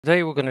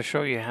Today we're going to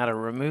show you how to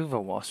remove a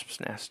wasp's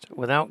nest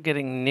without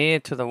getting near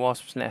to the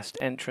wasp's nest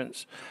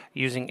entrance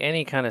using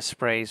any kind of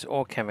sprays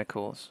or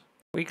chemicals.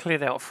 We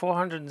cleared out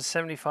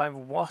 475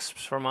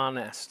 wasps from our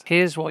nest.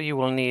 Here's what you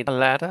will need: a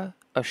ladder,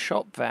 a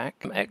shop vac,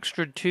 some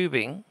extra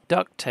tubing,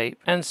 duct tape,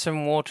 and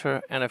some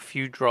water and a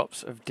few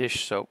drops of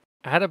dish soap.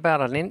 I had about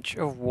an inch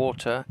of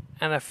water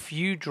and a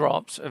few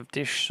drops of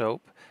dish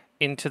soap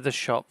into the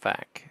shop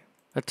vac.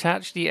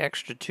 Attach the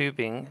extra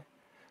tubing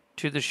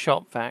to the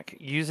shop vac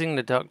using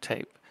the duct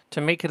tape to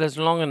make it as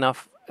long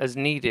enough as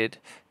needed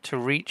to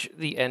reach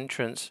the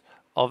entrance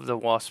of the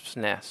wasp's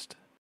nest.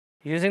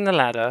 Using the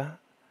ladder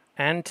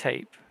and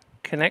tape,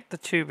 connect the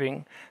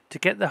tubing to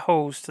get the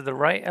hose to the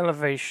right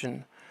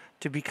elevation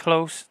to be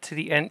close to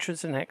the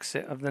entrance and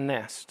exit of the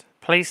nest.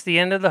 Place the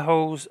end of the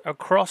hose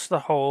across the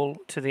hole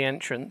to the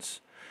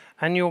entrance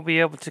and you'll be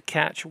able to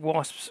catch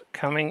wasps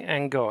coming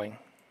and going.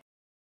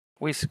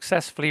 We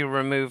successfully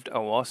removed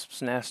a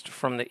wasp's nest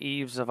from the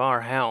eaves of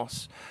our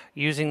house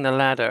using the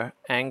ladder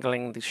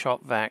angling the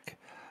shop vac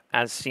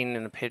as seen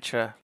in the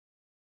picture.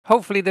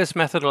 Hopefully this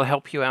method will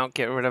help you out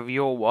get rid of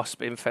your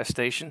wasp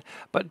infestation,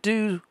 but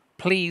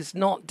please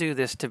not do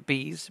this to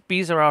bees.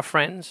 Bees are our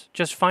friends.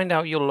 Just find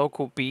out your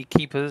local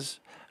beekeepers,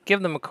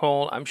 give them a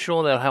call. I'm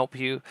sure they'll help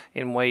you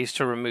in ways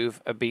to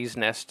remove a bee's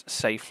nest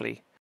safely.